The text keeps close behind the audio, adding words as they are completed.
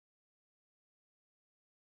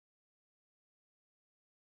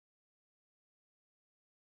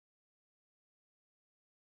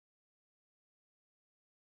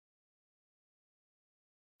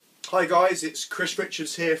Hi guys, it's Chris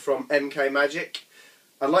Richards here from MK Magic.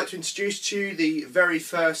 I'd like to introduce to you the very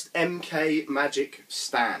first MK Magic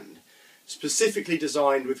stand, specifically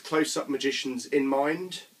designed with close-up magicians in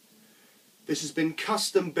mind. This has been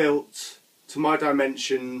custom built to my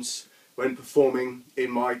dimensions when performing in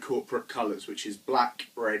my corporate colours, which is black,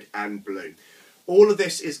 red and blue. All of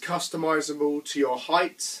this is customizable to your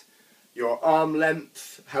height, your arm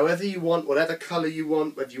length, however you want, whatever colour you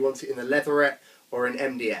want, whether you want it in a leatherette or an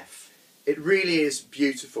MDF. It really is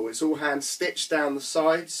beautiful. It's all hand stitched down the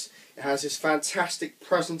sides. It has this fantastic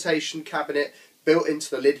presentation cabinet built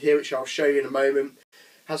into the lid here, which I'll show you in a moment.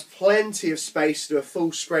 Has plenty of space to do a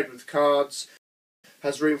full spread with cards.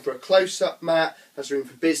 Has room for a close-up mat, has room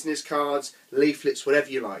for business cards, leaflets,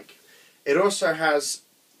 whatever you like. It also has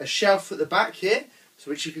a shelf at the back here,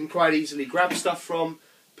 so which you can quite easily grab stuff from,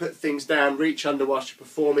 put things down, reach under whilst you're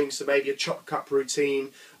performing, so maybe a chop cup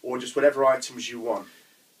routine or just whatever items you want.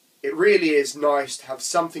 It really is nice to have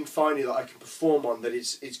something finally that I can perform on that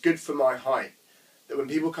is good for my height, that when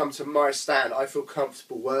people come to my stand I feel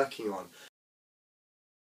comfortable working on.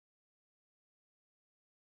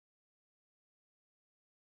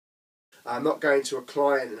 I'm not going to a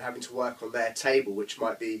client and having to work on their table, which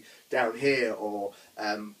might be down here, or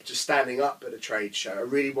just standing up at a trade show. I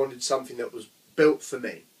really wanted something that was built for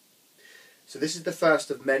me. So this is the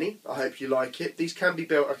first of many. I hope you like it. These can be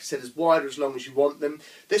built, like I said, as wide or as long as you want them.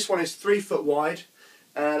 This one is 3 foot wide,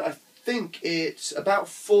 and I think it's about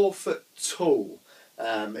 4 foot tall,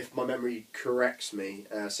 if my memory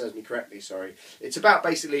serves me correctly, sorry. It's about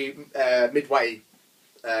basically midway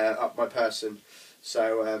up my person,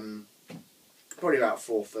 so probably about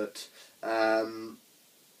 4 foot.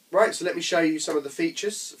 Right, so let me show you some of the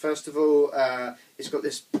features. First of all, it's got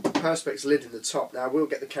this Perspex lid in the top. Now I will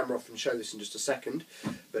get the camera off and show this in just a second,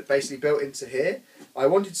 but basically built into here. I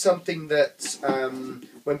wanted something that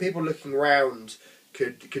when people looking around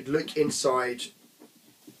could look inside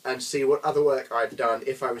and see what other work I'd done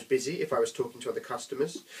if I was busy, if I was talking to other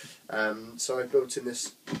customers. So I built in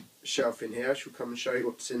this shelf in here. I shall come and show you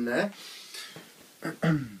what's in there.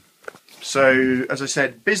 So, as I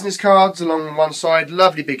said, business cards along one side,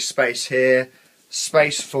 lovely big space here,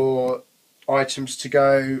 space for items to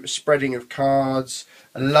go, spreading of cards,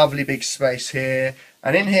 a lovely big space here,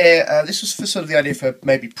 and in here, this was for sort of the idea for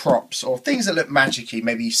maybe props or things that look magic-y,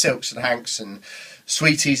 maybe silks and hanks and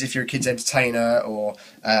sweeties if you're a kid's entertainer, or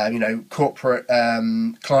you know, corporate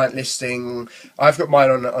client listing. I've got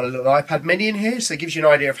mine on a little iPad mini in here, so it gives you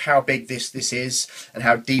an idea of how big this is and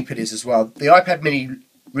how deep it is as well. The iPad mini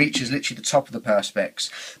reaches literally the top of the Perspex,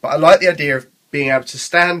 but I like the idea of being able to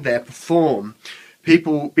stand there, perform,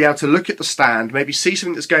 people be able to look at the stand, maybe see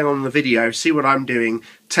something that's going on in the video, see what I'm doing,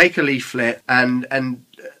 take a leaflet, and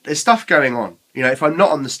there's stuff going on. You know, if I'm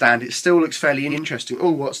not on the stand, it still looks fairly interesting.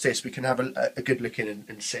 Oh, what's this? We can have a good look in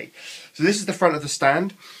and see. So this is the front of the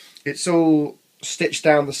stand. It's all stitched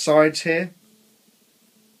down the sides here.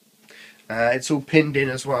 It's all pinned in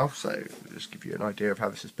as well, so I'll just give you an idea of how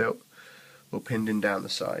this is built. All pinned in down the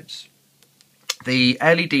sides. The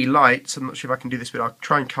LED lights, I'm not sure if I can do this, but I'll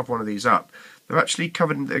try and cover one of these up. They're actually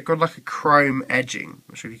covered, they've got like a chrome edging. I'm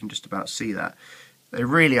not sure if you can just about see that. They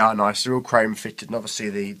really are nice. They're all chrome fitted, and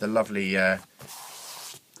obviously the lovely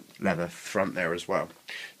leather front there as well.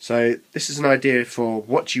 So this is an idea for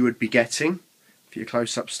what you would be getting for your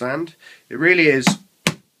close-up stand. It really is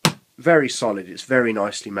very solid. It's very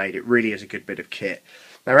nicely made. It really is a good bit of kit.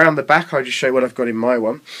 Now around the back, I'll just show you what I've got in my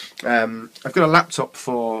one. I've got a laptop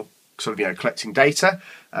for sort of, you know, collecting data,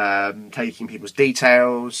 taking people's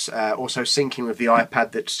details, also syncing with the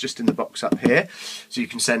iPad that's just in the box up here, so you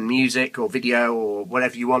can send music or video or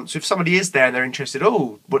whatever you want. So if somebody is there and they're interested,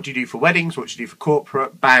 oh, what do you do for weddings, what do you do for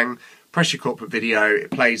corporate, bang, press your corporate video,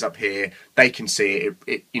 it plays up here, they can see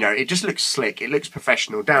it, you know, it just looks slick, it looks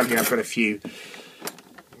professional. Down here I've got a few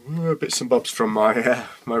bits and bobs from my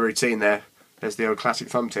my routine there. There's the old classic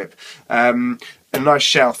thumb tip. A nice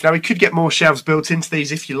shelf. Now we could get more shelves built into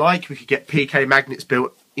these if you like. We could get PK magnets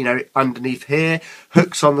built, you know, underneath here.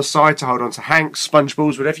 Hooks on the side to hold on to hanks, sponge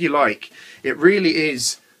balls, whatever you like. It really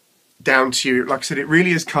is down to you. Like I said, it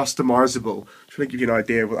really is customizable. Just want to give you an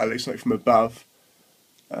idea of what that looks like from above.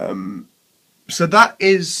 So that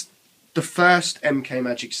is the first MK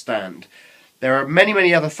Magic stand. There are many,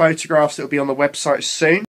 many other photographs that will be on the website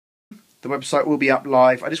soon. The website will be up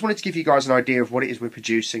live. I just wanted to give you guys an idea of what it is we're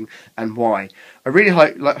producing and why. I really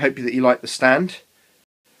hope that you like the stand.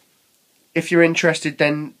 If you're interested,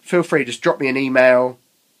 then feel free, just drop me an email,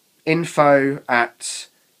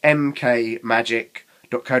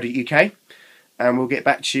 info@mkmagic.co.uk, and we'll get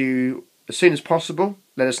back to you as soon as possible.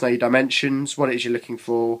 Let us know your dimensions, what it is you're looking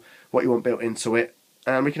for, what you want built into it,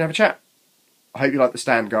 and we can have a chat. I hope you like the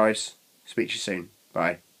stand, guys. Speak to you soon.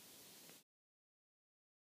 Bye.